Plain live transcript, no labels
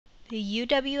The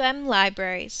UWM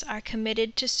libraries are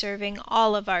committed to serving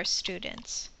all of our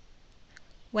students.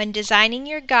 When designing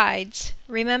your guides,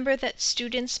 remember that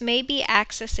students may be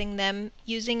accessing them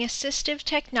using assistive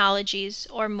technologies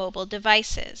or mobile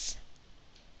devices.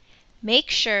 Make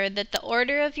sure that the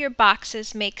order of your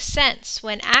boxes makes sense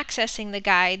when accessing the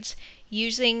guides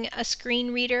using a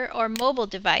screen reader or mobile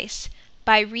device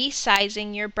by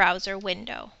resizing your browser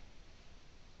window.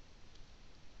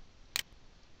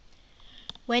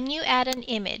 When you add an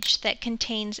image that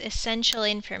contains essential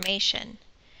information,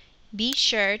 be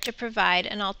sure to provide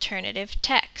an alternative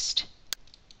text.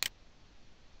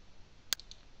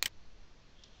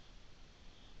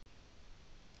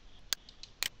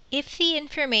 If the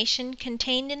information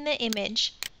contained in the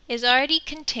image is already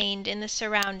contained in the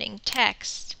surrounding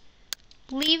text,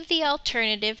 leave the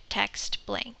alternative text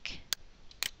blank.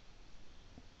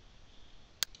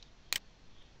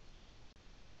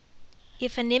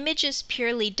 If an image is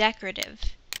purely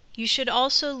decorative, you should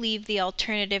also leave the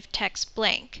alternative text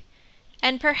blank,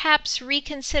 and perhaps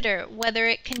reconsider whether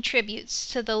it contributes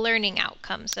to the learning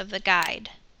outcomes of the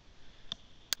guide.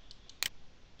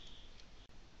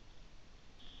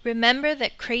 Remember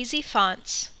that crazy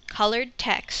fonts, colored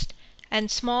text,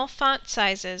 and small font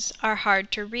sizes are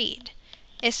hard to read,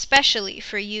 especially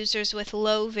for users with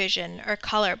low vision or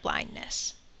color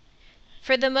blindness.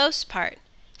 For the most part,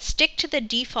 stick to the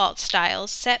default styles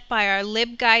set by our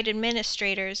LibGuide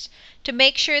administrators to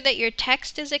make sure that your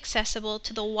text is accessible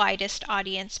to the widest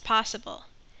audience possible.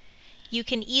 You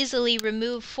can easily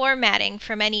remove formatting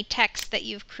from any text that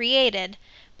you've created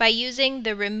by using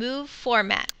the Remove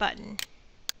Format button.